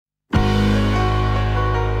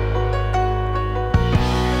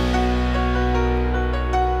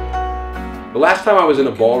The last time I was in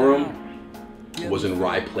a ballroom was in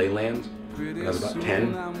Rye Playland when I was about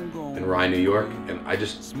 10 in Rye, New York, and I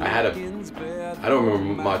don't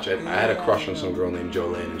remember much. I had a crush on some girl named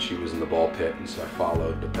Jolene, and she was in the ball pit, and so I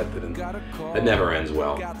followed, but that never ends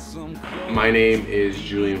well. My name is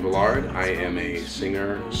Julian Velard. I am a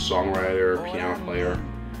singer, songwriter, piano player,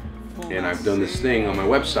 and I've done this thing on my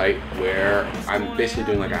website where I'm basically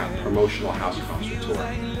doing like a promotional house concert tour.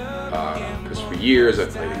 Because for years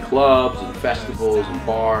I've played in clubs and festivals and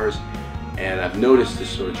bars, and I've noticed this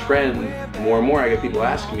sort of trend. More and more I get people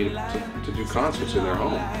asking me to do concerts in their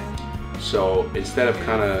home. So instead of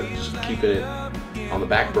kind of just keeping it on the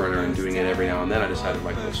back burner and doing it every now and then, I decided,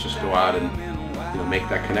 like, let's just go out and make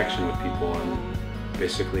that connection with people. And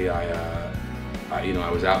basically I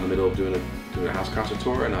was out in the middle of doing a house concert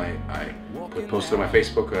tour, and I posted on my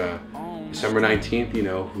Facebook December 19th,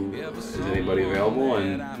 who is anybody available,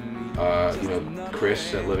 and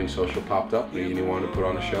Chris at LivingSocial popped up, and he wanted to put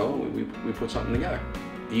on a show. We put something together.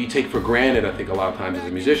 You take for granted, I think, a lot of times as a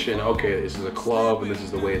musician, okay, this is a club and this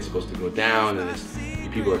is the way it's supposed to go down,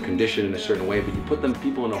 and people are conditioned in a certain way, but you put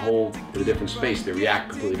people in a different space, they react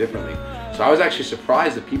completely differently. So I was actually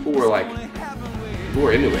surprised that people were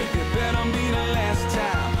into it.